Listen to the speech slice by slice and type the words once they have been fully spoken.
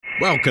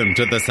Welcome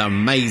to this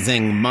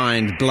amazing,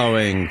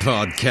 mind-blowing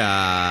podcast.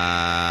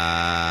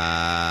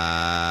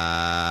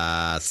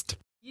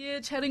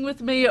 Yeah, chatting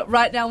with me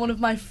right now, one of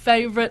my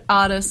favourite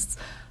artists,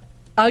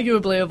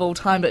 arguably of all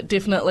time, but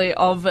definitely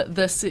of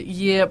this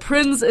year.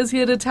 PRINS is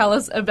here to tell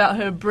us about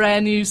her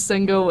brand new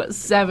single,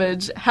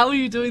 Savage. How are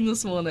you doing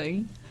this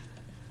morning?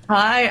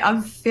 Hi,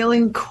 I'm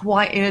feeling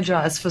quite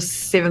energized for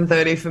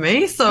 7:30 for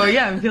me. So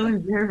yeah, I'm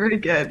feeling very, very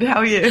good. How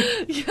are you?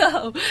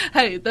 Yeah,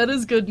 hey, that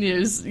is good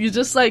news. You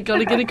just got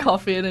to get a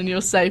coffee in and you're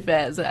safe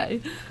as, eh?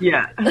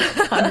 Yeah,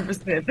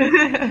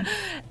 100%.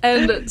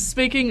 And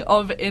speaking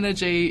of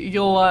energy,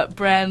 your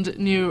brand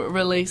new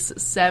release,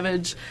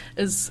 Savage,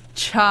 is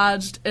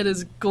charged. It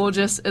is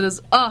gorgeous. It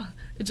is,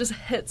 it just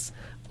hits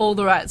all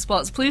the right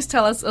spots. Please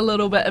tell us a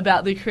little bit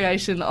about the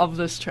creation of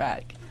this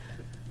track.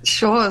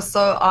 Sure.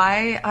 So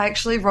I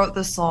actually wrote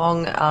the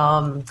song.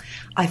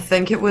 I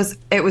think it was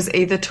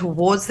either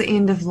towards the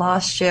end of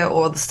last year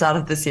or the start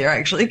of this year. I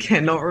actually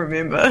cannot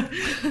remember.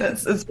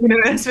 It's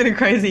been a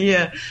crazy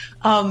year.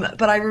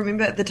 But I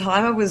remember at the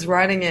time I was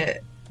writing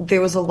it,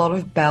 there was a lot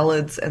of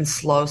ballads and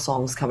slow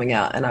songs coming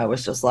out, and I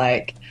was just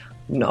like,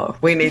 no,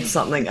 we need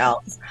something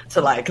else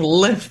to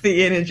lift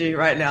the energy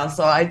right now.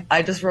 So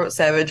I just wrote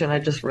Savage, and I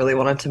just really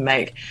wanted to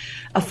make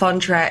a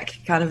fun track,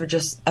 kind of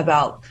just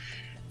about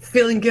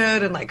feeling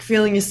good and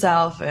feeling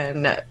yourself,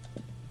 and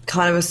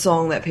kind of a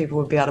song that people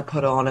would be able to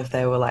put on if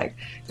they were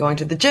going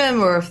to the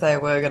gym or if they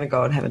were going to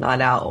go and have a night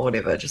out or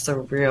whatever. Just a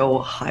real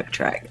hype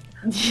track.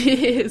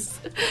 Yes,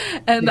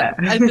 and yeah.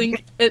 I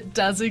think it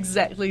does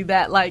exactly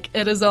that.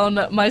 It is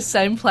on my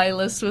same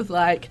playlist with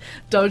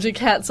Doja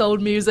Cat's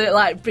old music,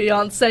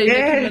 Beyonce,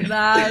 yeah. Nicki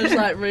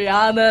Minaj,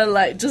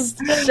 Rihanna, just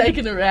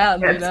shaking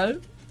around, yes. You know?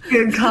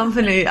 Good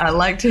company. I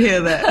like to hear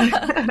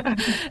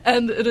that.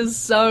 And it is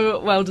so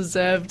well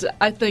deserved.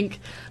 I think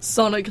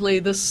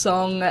sonically this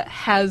song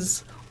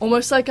has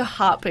almost a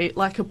heartbeat,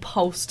 a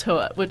pulse to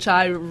it, which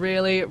I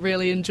really,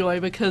 really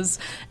enjoy because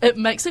it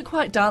makes it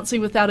quite dancey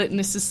without it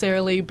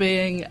necessarily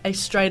being a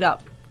straight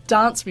up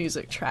dance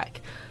music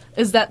track.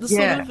 Is that the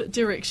sort of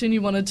direction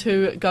you wanted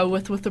to go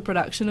with the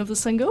production of the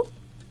single?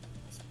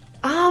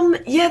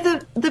 Yeah,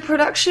 the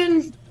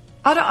production,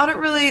 I don't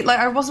really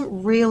I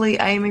wasn't really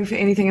aiming for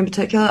anything in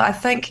particular. I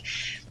think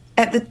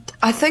I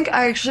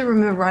actually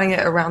remember writing it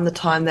around the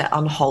time that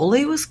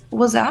Unholy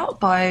was out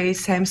by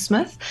Sam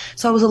Smith.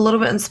 So I was a little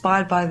bit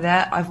inspired by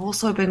that. I've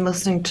also been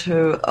listening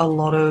to a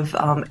lot of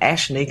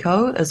Ash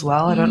Nico as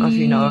well. I don't know if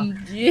you know.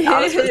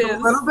 Yes. It's a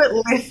little bit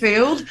left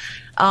field.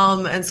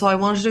 And so I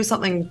wanted to do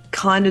something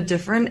kind of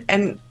different.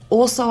 And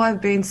also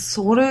I've been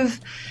sort of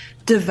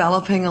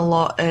developing a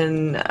lot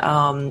in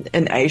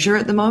Asia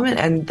at the moment,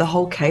 and the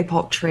whole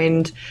K-pop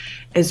trend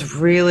is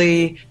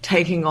really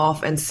taking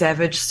off, and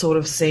Savage sort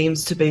of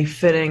seems to be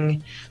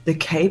fitting the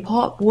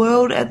K-pop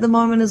world at the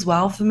moment as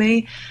well for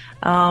me.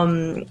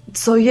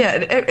 So yeah,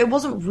 it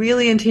wasn't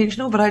really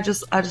intentional, but I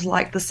just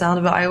like the sound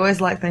of it. I always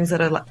like things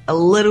that are a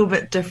little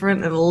bit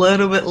different and a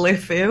little bit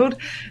left field,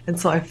 and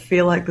so I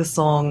feel like the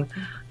song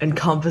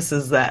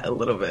encompasses that a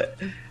little bit.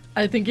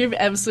 I think you've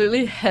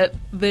absolutely hit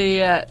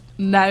the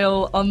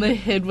nail on the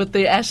head with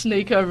the Ash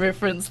Nico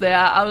reference there.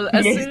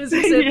 As soon as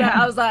you said that,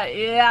 I was like,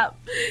 yep.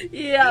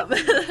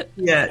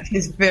 Yeah,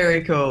 she's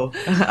very cool.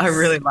 I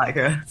really like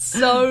her.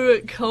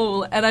 So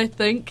cool. And I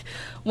think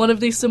one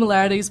of the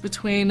similarities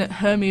between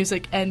her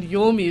music and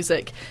your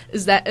music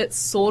is that it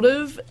sort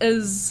of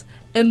is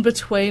in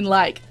between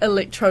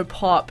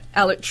electropop,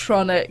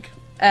 electronic,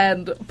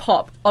 and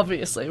pop,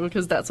 obviously,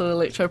 because that's what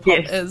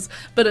electropop is,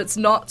 but it's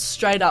not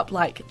straight up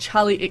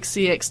Charlie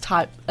XCX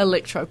type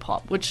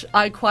electropop, which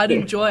I quite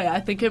enjoy. I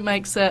think it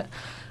makes it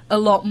a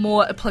lot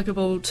more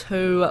applicable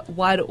to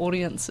wider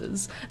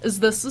audiences. Is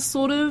this the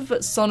sort of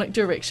sonic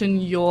direction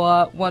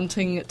you're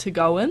wanting to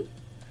go in?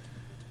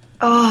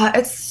 Oh,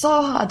 it's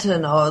so hard to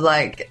know.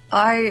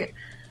 I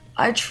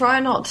try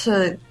not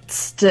to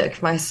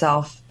stick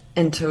myself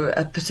into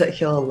a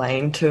particular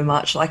lane too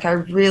much. I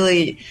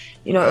really,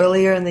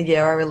 earlier in the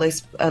year I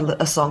released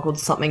a song called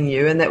Something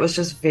New, and that was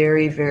just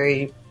very,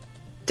 very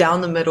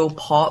down the middle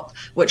pop,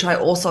 which I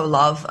also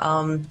love.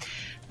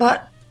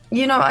 But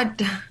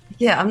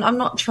I'm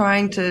not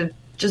trying to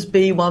just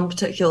be one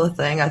particular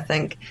thing. I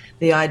think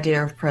the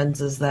idea of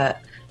PRINS is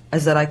that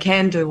I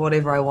can do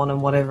whatever I want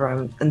and whatever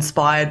I'm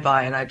inspired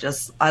by, and I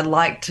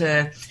like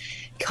to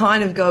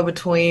kind of go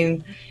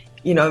between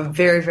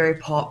very, very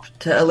pop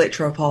to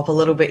electro pop, a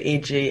little bit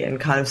edgy,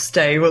 and kind of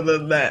stay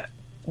within that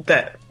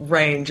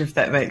range, if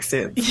that makes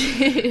sense.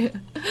 Yeah.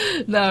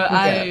 No,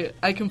 yeah.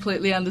 I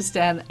completely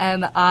understand,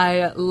 and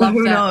I love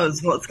Who that. Who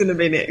knows what's going to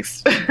be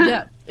next?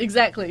 Yeah,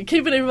 exactly.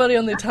 Keeping everybody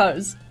on their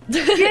toes.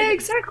 Yeah,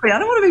 exactly. I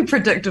don't want to be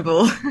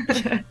predictable.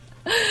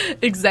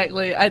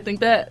 Exactly. I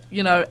think that,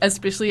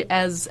 especially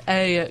as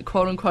a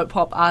quote-unquote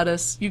pop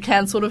artist, you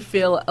can sort of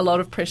feel a lot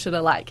of pressure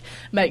to,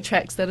 make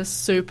tracks that are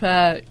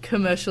super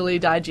commercially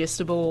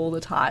digestible all the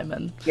time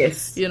and,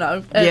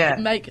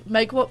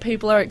 make what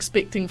people are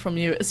expecting from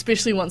you,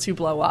 especially once you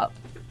blow up.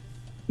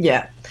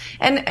 Yeah.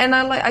 And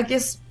I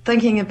guess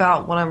thinking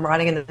about what I'm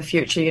writing in the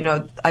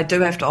future, I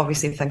do have to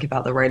obviously think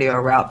about the radio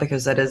route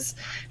because that is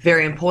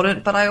very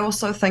important, but I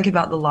also think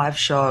about the live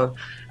show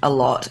a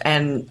lot,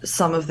 and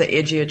some of the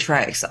edgier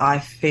tracks I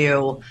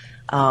feel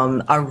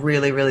are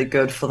really, really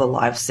good for the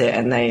live set,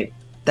 and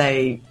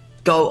they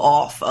go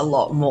off a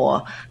lot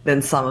more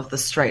than some of the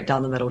straight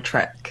down the middle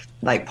track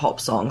like pop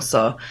songs.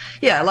 So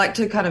yeah, I like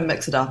to kind of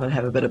mix it up and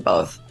have a bit of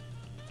both.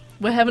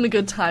 We're having a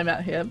good time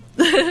out here.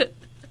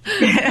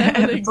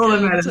 Yeah, that's all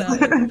that matters.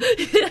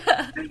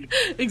 Yeah,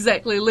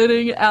 exactly.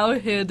 Letting our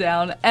hair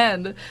down.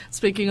 And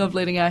speaking of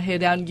letting our hair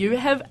down, you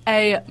have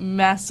a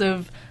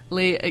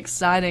massively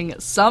exciting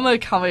summer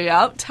coming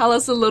up. Tell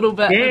us a little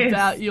bit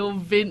about your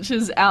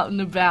ventures out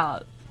and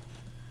about.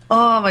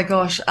 Oh my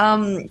gosh.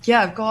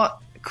 Yeah, I've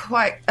got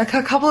quite a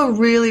couple of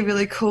really,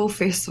 really cool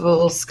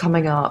festivals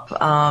coming up.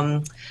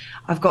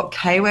 I've got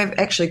K-Wave.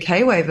 Actually,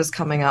 K-Wave is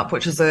coming up,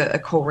 which is a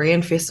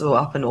Korean festival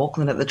up in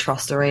Auckland at the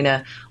Trust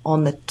Arena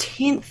on the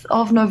 10th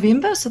of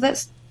November. So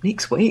that's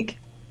next week.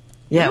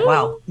 Yeah, Ooh.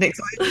 wow,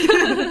 next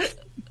week.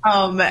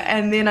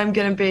 And then I'm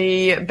going to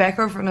be back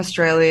over in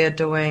Australia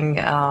doing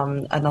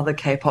another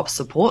K-pop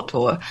support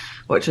tour,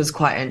 which is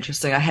quite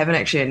interesting. I haven't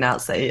actually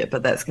announced that yet,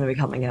 but that's going to be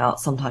coming out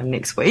sometime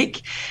next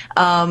week.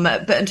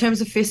 But in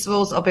terms of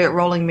festivals, I'll be at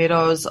Rolling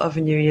Meadows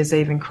over New Year's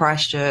Eve in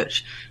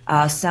Christchurch,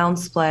 Sound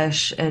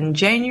Splash in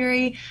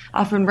January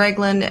up in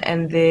Raglan,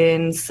 and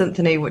then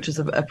Symphony, which is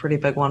a pretty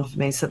big one for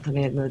me,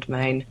 Symphony in the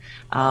Domain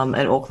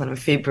in Auckland in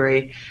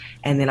February.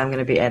 And then I'm going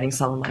to be adding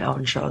some of my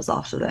own shows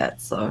after that.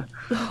 So,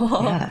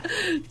 yeah.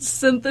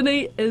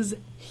 Symphony is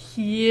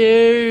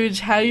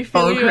huge. How are you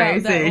feeling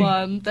about that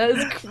one? That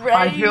is crazy.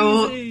 I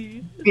feel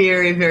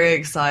very, very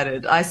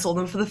excited. I saw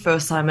them for the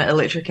first time at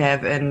Electric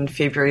Ave in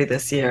February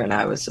this year, and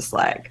I was just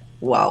like,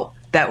 wow,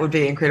 that would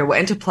be incredible.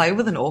 And to play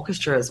with an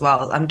orchestra as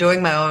well. I'm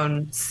doing my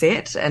own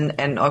set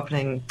and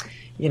opening,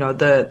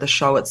 the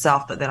show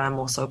itself, but then I'm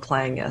also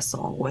playing a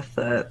song with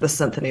the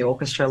symphony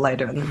orchestra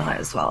later in the night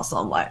as well. So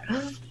I'm like,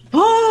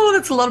 oh,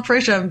 that's a lot of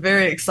pressure. I'm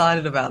very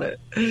excited about it.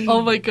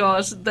 Oh my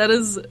gosh, that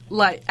is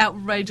like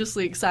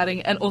outrageously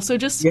exciting, and also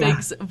just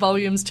speaks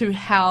volumes to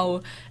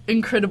how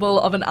incredible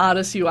of an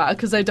artist you are,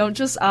 because they don't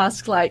just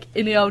ask like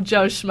any old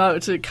Joe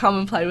Schmo to come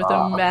and play with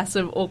a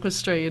massive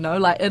orchestra,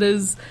 like it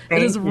is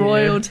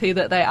royalty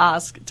that they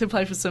ask to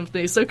play for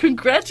symphony. So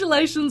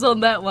congratulations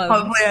on that one.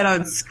 Hopefully I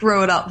don't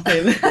screw it up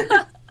then.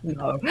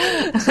 No,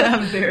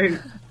 I'm very,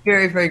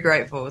 very, very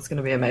grateful. It's going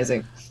to be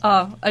amazing.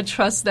 Oh, I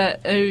trust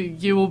that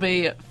you will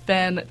be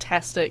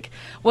fantastic.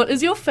 What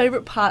is your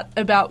favourite part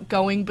about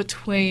going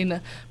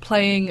between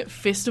playing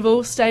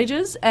festival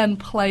stages and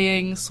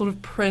playing sort of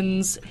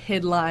PRINS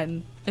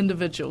headline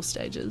individual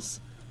stages?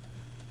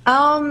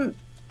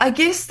 I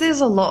guess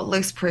there's a lot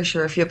less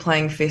pressure if you're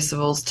playing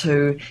festivals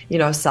to,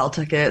 sell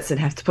tickets and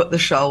have to put the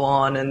show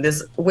on. And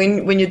there's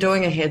when you're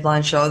doing a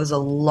headline show, there's a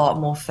lot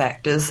more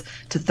factors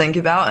to think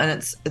about, and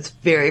it's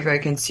very, very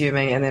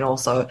consuming. And then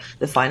also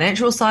the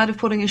financial side of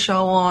putting a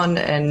show on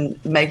and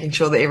making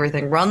sure that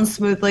everything runs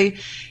smoothly.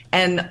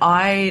 And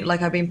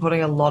I've been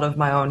putting a lot of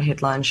my own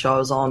headline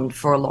shows on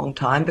for a long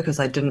time because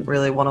I didn't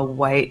really want to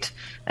wait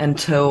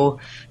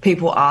until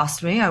people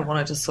asked me. I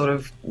wanted to sort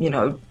of,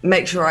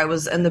 make sure I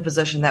was in the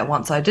position that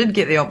once I did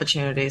get the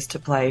opportunities to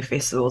play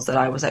festivals that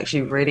I was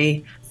actually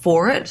ready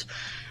for it.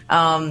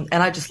 And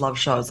I just love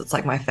shows. It's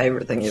like my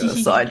favorite thing ever.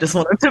 So I just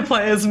wanted to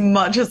play as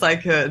much as I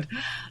could.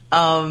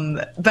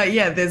 But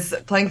yeah,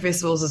 playing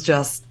festivals is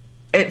just,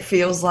 it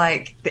feels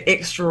like the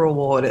extra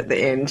reward at the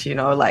end,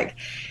 like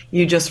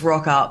you just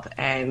rock up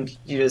and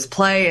you just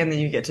play and then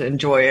you get to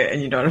enjoy it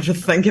and you don't have to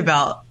think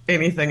about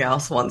anything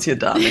else once you're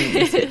done, and you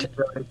just get to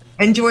really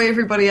enjoy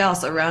everybody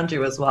else around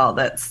you as well.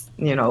 That's,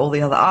 all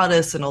the other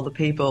artists and all the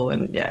people,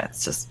 and yeah,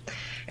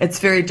 it's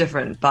very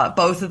different, but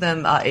both of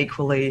them are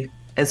equally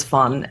as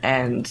fun,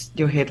 and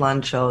your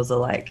headline shows are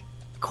like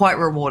quite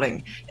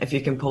rewarding if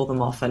you can pull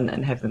them off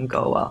and have them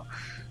go well.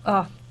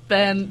 Oh,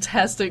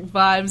 fantastic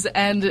vibes.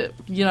 And,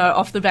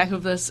 off the back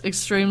of this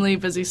extremely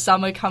busy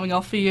summer coming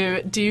off for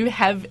you, do you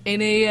have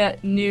any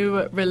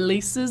new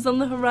releases on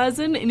the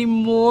horizon? Any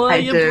more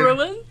you're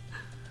brewing?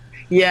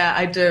 Yeah,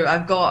 I do.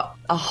 I've got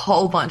a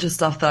whole bunch of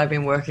stuff that I've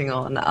been working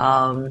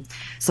on.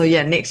 So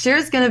yeah, next year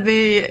there's going to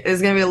be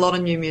a lot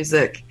of new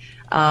music,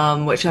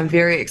 which I'm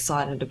very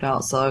excited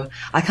about. So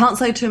I can't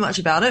say too much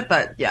about it,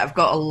 but yeah, I've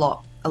got a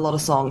lot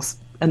of songs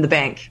in the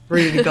bank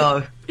ready to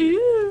go.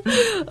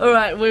 All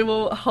right, we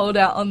will hold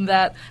out on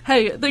that.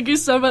 Hey, thank you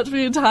so much for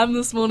your time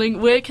this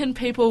morning. Where can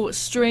people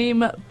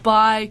stream,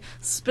 buy,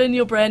 spin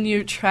your brand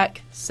new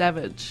track,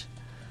 Savage?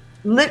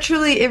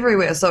 Literally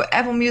everywhere. So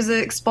Apple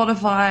Music,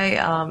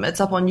 Spotify, it's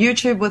up on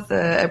YouTube with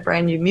a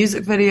brand new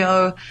music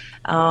video.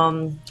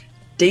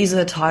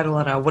 Deezer, Tidal,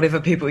 I don't know, whatever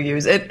people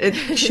use. It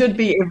should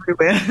be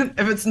everywhere.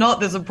 If it's not,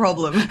 there's a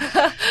problem.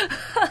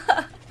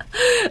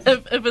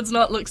 If it's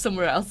not, look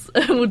somewhere else.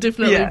 It will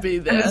definitely be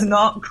there. If it's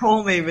not,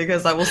 call me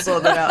because I will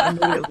sort that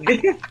out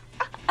immediately.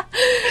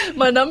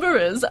 My number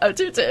is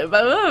 022.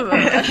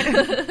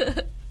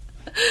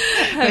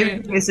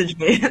 Maybe message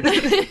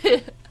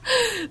me.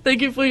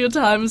 Thank you for your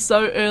time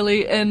so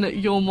early in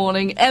your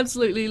morning.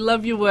 Absolutely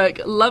love your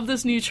work, love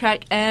this new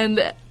track,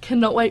 and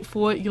cannot wait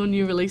for your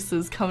new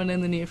releases coming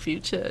in the near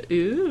future.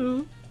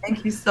 Ooh.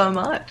 Thank you so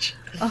much.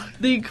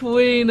 The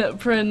Queen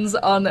PRINS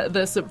on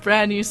this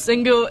brand new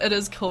single. It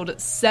is called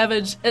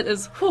Savage. It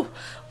is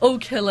all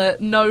killer,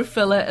 no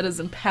filler. It is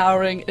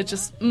empowering. It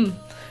just it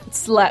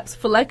slaps.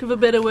 For lack of a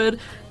better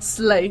word,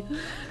 slay.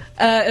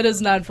 It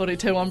is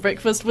 9:42 on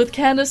Breakfast with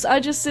Candice.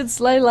 I just said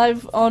slay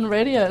live on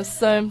radio,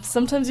 so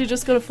sometimes you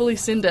just gotta fully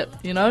send it,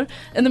 you know?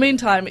 In the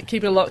meantime,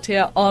 keep it locked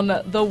here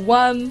on The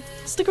One.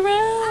 Stick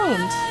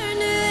around.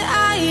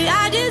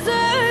 I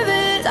deserve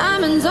it.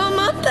 Diamonds on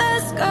my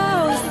best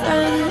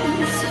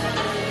girlfriends.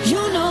 You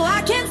know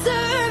I can't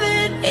serve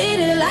it. Eat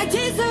it like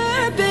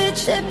dessert, bitch.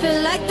 Sip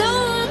it like the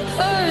one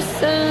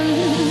person.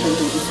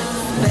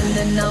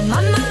 Spending all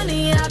my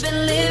money, I've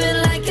been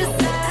living like a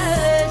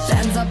savage.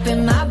 Hands up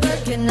in my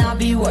Birkin, I'll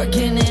be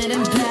working it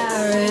in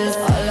Paris.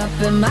 All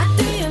up in my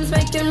DMs,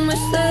 making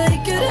wish that they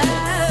could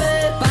have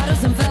it.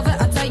 Bottles and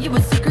velvet, I'll tell you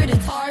a secret,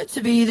 it's hard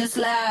to be this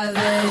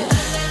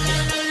lavish.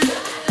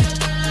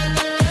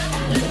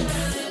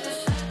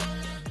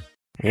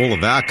 All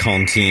of our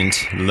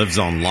content lives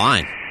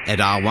online at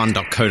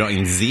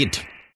r1.co.nz.